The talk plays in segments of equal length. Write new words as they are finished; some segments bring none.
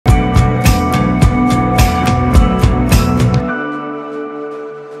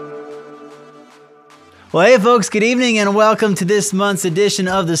Well, hey folks, good evening and welcome to this month's edition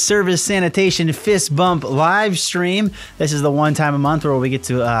of the Service Sanitation Fist Bump live stream. This is the one time a month where we get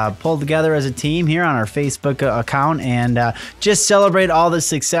to pull together as a team here on our Facebook account and just celebrate all the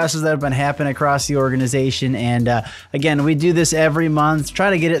successes that have been happening across the organization. And again, we do this every month, try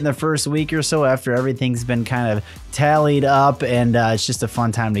to get it in the first week or so after everything's been kind of tallied up, and it's just a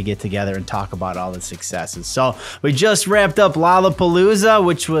fun time to get together and talk about all the successes. So we just wrapped up Lollapalooza,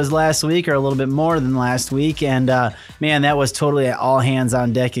 which was last week, or a little bit more than last week, and man, that was totally an all hands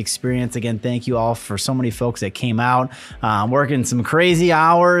on deck experience. Again, thank you all for so many folks that came out, working some crazy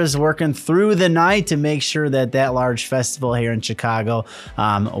hours, working through the night to make sure that that large festival here in Chicago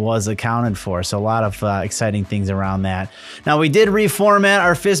was accounted for. So a lot of exciting things around that. Now, we did reformat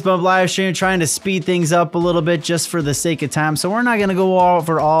our Fist Bump live stream, trying to speed things up a little bit just for the sake of time. So we're not going to go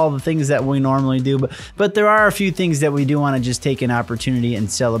over all the things that we normally do, but there are a few things that we do want to just take an opportunity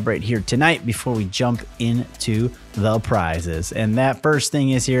and celebrate here tonight before we jump into the prizes. And that first thing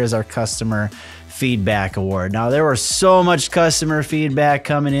is here is our customer feedback award. Now, there was so much customer feedback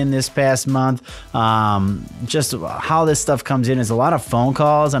coming in this past month. Just how this stuff comes in is a lot of phone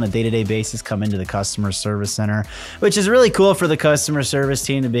calls on a day-to-day basis come into the customer service center, which is really cool for the customer service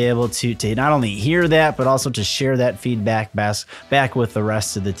team to be able to not only hear that, but also to share that feedback back with the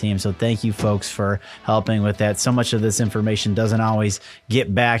rest of the team. So thank you folks for helping with that. So much of this information doesn't always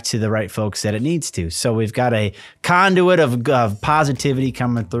get back to the right folks that it needs to. So we've got a conduit of positivity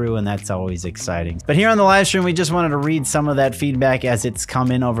coming through, and that's always exciting. But here on the live stream, we just wanted to read some of that feedback as it's come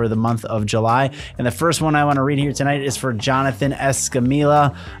in over the month of July. And the first one I want to read here tonight is for Jonathan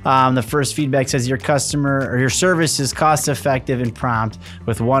Escamilla. The first feedback says your service is cost effective and prompt,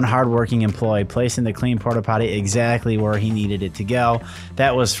 with one hardworking employee placing the clean porta potty exactly where he needed it to go.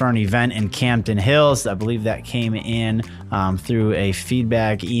 That was for an event in Campton Hills. I believe that came in through a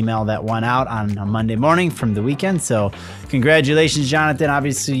feedback email that went out on a Monday morning from the weekend. So congratulations, Jonathan.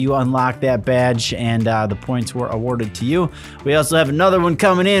 Obviously, you unlocked that badge, and the points were awarded to you. We also have another one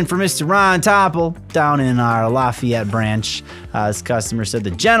coming in for Mr. Ron Topple down in our Lafayette branch. This customer said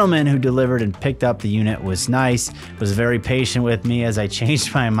the gentleman who delivered and picked up the unit was nice, was very patient with me as I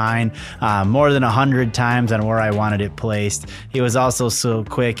changed my mind more than 100 times on where I wanted it placed. He was also so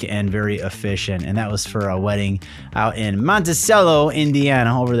quick and very efficient, and that was for a wedding out in Monticello,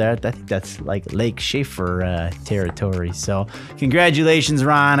 Indiana, over there. I think that's like Lake Schaefer territory. So congratulations,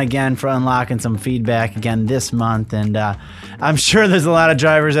 Ron, again for unlocking some feedback again this month. And I'm sure there's a lot of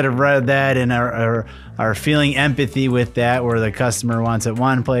drivers that have read that and are feeling empathy with that, where the customer wants it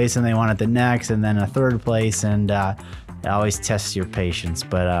one place and they want it the next and then a third place, and it always tests your patience.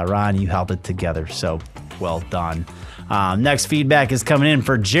 But Ron, you held it together, so well done. Next feedback is coming in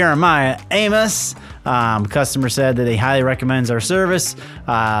for Jeremiah Amos. Customer said that he highly recommends our service.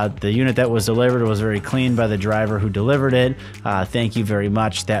 The unit that was delivered was very clean by the driver who delivered it. Thank you very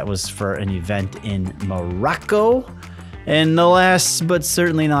much. That was for an event in Morocco. And the last, but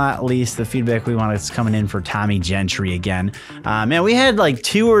certainly not least, the feedback we want is coming in for Tommy Gentry again. Man, we had like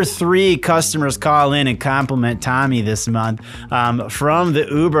 2 or 3 customers call in and compliment Tommy this month from the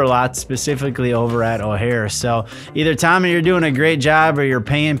Uber lot, specifically over at O'Hare. So either Tommy, you're doing a great job, or you're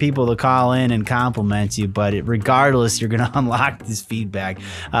paying people to call in and compliment you. But regardless, you're going to unlock this feedback.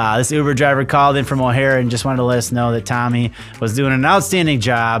 This Uber driver called in from O'Hare and just wanted to let us know that Tommy was doing an outstanding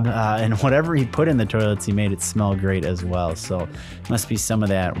job, and whatever he put in the toilets, he made it smell great as well. So must be some of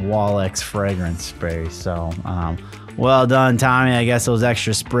that Wallex fragrance spray. So well done, Tommy. I guess those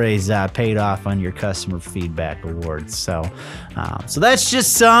extra sprays paid off on your customer feedback awards. So that's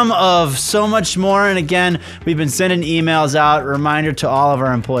just some of so much more. And again, we've been sending emails out. Reminder to all of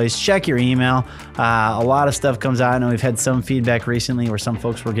our employees, check your email. A lot of stuff comes out, and we've had some feedback recently where some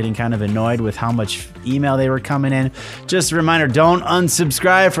folks were getting kind of annoyed with how much email they were coming in. Just a reminder, don't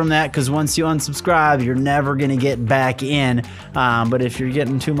unsubscribe from that, because once you unsubscribe, you're never going to get back in. But if you're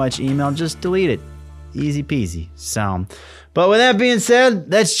getting too much email, just delete it. Easy peasy. So, but with that being said,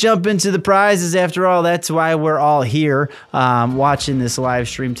 let's jump into the prizes. After all, that's why we're all here watching this live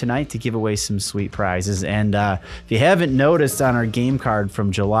stream tonight, to give away some sweet prizes. And if you haven't noticed on our game card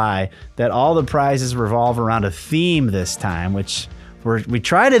from July, that all the prizes revolve around a theme this time, which we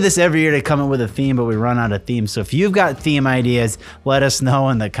try to this every year to come up with a theme, but we run out of themes. So if you've got theme ideas, let us know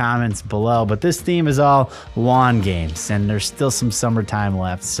in the comments below. But this theme is all lawn games, and there's still some summertime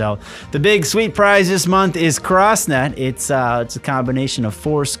left. So the big sweet prize this month is CrossNet. It's a combination of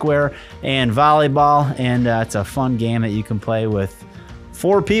Foursquare and volleyball, and it's a fun game that you can play with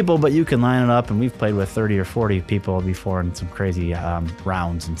 4 people, but you can line it up, and we've played with 30 or 40 people before in some crazy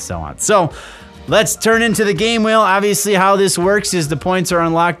rounds and so on. So Let's turn into the game wheel. Obviously, how this works is the points are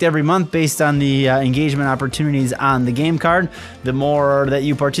unlocked every month based on the engagement opportunities on the game card. The more that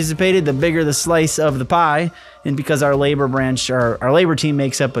you participated, the bigger the slice of the pie. And because our labor branch, our labor team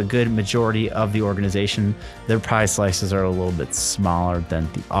makes up a good majority of the organization, their pie slices are a little bit smaller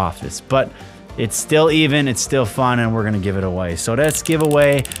than the office. But it's still even, it's still fun, and we're going to give it away. So let's give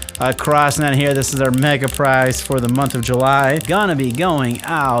away a crossnet here. This is our mega prize for the month of July. Gonna be going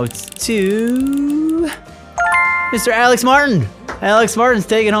out to Mr. Alex Martin. Alex Martin's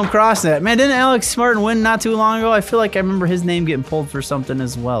taking home crossnet. Man, didn't Alex Martin win not too long ago? I feel like I remember his name getting pulled for something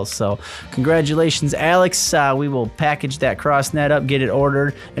as well. So congratulations, Alex. We will package that crossnet up, get it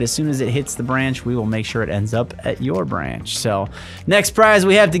ordered, and as soon as it hits the branch, we will make sure it ends up at your branch. So next prize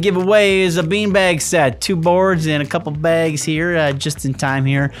we have to give away is a beanbag set. 2 boards and a couple bags here, just in time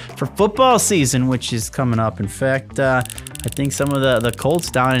here for football season, which is coming up. In fact, I think some of the Colts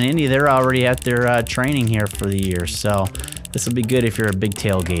down in Indy, they're already at their training here for the year. So this will be good if you're a big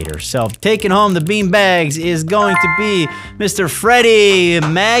tailgater. So taking home the bean bags is going to be Mr. Freddie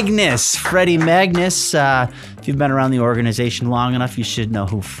Magnus. Freddie Magnus, if you've been around the organization long enough, you should know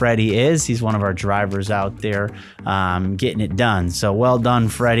who Freddie is. He's one of our drivers out there getting it done. So well done,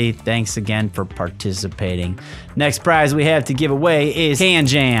 Freddie. Thanks again for participating. Next prize we have to give away is Can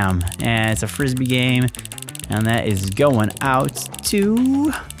Jam. And it's a Frisbee game. And that is going out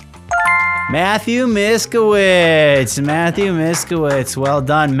to Matthew Miskowitz. Matthew Miskowitz. Well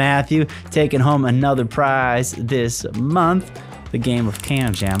done, Matthew. Taking home another prize this month. The game of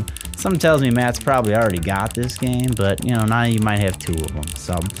Can Jam. Something tells me Matt's probably already got this game, but you know, now you might have 2 of them.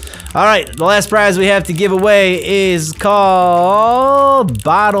 So, all right, the last prize we have to give away is called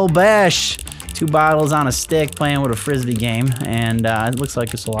Bottle Bash. 2 bottles on a stick playing with a Frisbee game, and it looks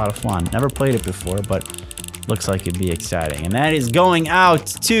like it's a lot of fun. Never played it before, but looks like it'd be exciting. And that is going out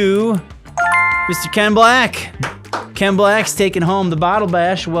to Mr. Ken Black. Ken Black's taking home the Bottle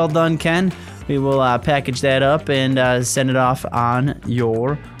Bash. Well done, Ken. We will package that up and send it off on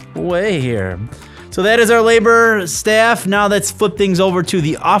your way here. So that is our labor staff. Now let's flip things over to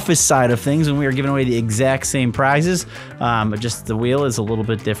the office side of things, and we are giving away the exact same prizes, but just the wheel is a little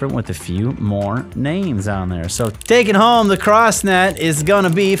bit different with a few more names on there. So taking home the crossnet is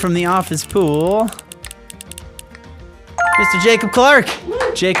gonna be from the office pool, Mr. Jacob Clark.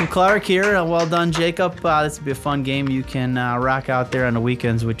 Jacob Clark here. Well done, Jacob. This will be a fun game. You can rock out there on the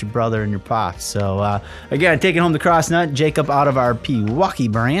weekends with your brother and your pops. So again, taking home the crossnet, Jacob out of our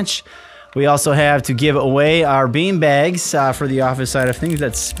Pewaukee branch. We also have to give away our bean bags for the office side of things.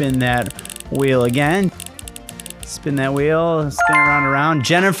 Let's spin that wheel again. Spin that wheel, spin it round and around.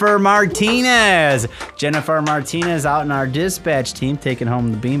 Jennifer Martinez. Jennifer Martinez out in our dispatch team, taking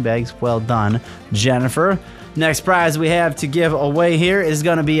home the bean bags. Well done, Jennifer. Next prize we have to give away here is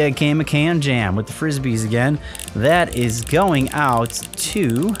going to be a game of Can Jam with the Frisbees again. That is going out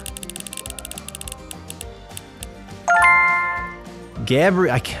to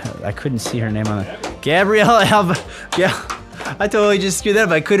Gabrielle. I couldn't see her name on the Gabrielle Alva. Yeah, I totally just screwed that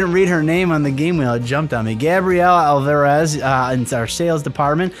up. I couldn't read her name on the game wheel. It jumped on me. Gabrielle Alvarez in our sales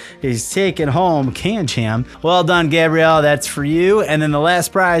department is taking home Can Jam. Well done, Gabrielle. That's for you. And then the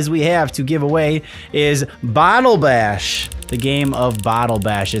last prize we have to give away is Bottle Bash. The game of Bottle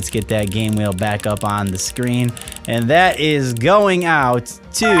Bash. Let's get that game wheel back up on the screen. And that is going out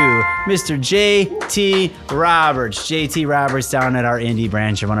to Mr. J.T. Roberts. J.T. Roberts down at our Indy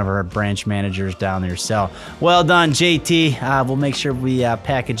branch, one of our branch managers down there. So well done, J.T. We'll make sure we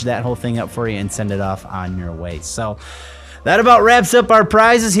package that whole thing up for you and send it off on your way. So that about wraps up our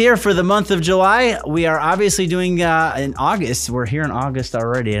prizes here for the month of July. We are obviously doing in August. We're here in August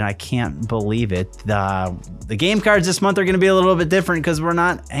already, and I can't believe it. The game cards this month are going to be a little bit different because we're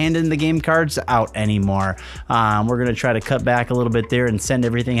not handing the game cards out anymore. We're going to try to cut back a little bit there and send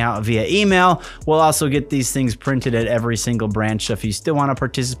everything out via email. We'll also get these things printed at every single branch. So if you still want to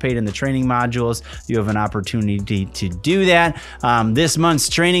participate in the training modules, you have an opportunity to do that. This month's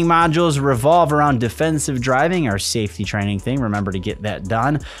training modules revolve around defensive driving, our safety training thing. Remember to get that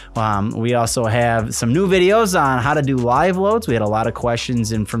done. We also have some new videos on how to do live loads. We had a lot of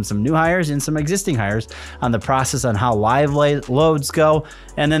questions in from some new hires and some existing hires on the process on how live loads go.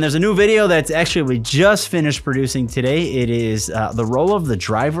 And then there's a new video that's actually we just finished producing today. It is the role of the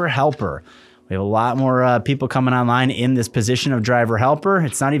driver helper. We have a lot more people coming online in this position of driver helper.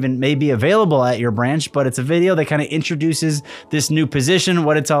 It's not even maybe available at your branch, but it's a video that kind of introduces this new position,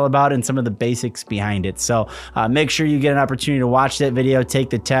 what it's all about, and some of the basics behind it. So make sure you get an opportunity to watch that video, take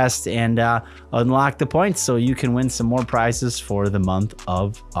the test, and unlock the points so you can win some more prizes for the month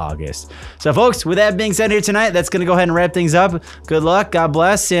of August. So folks, with that being said here tonight, that's going to go ahead and wrap things up. Good luck, God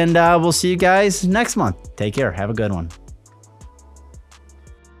bless, and we'll see you guys next month. Take care. Have a good one.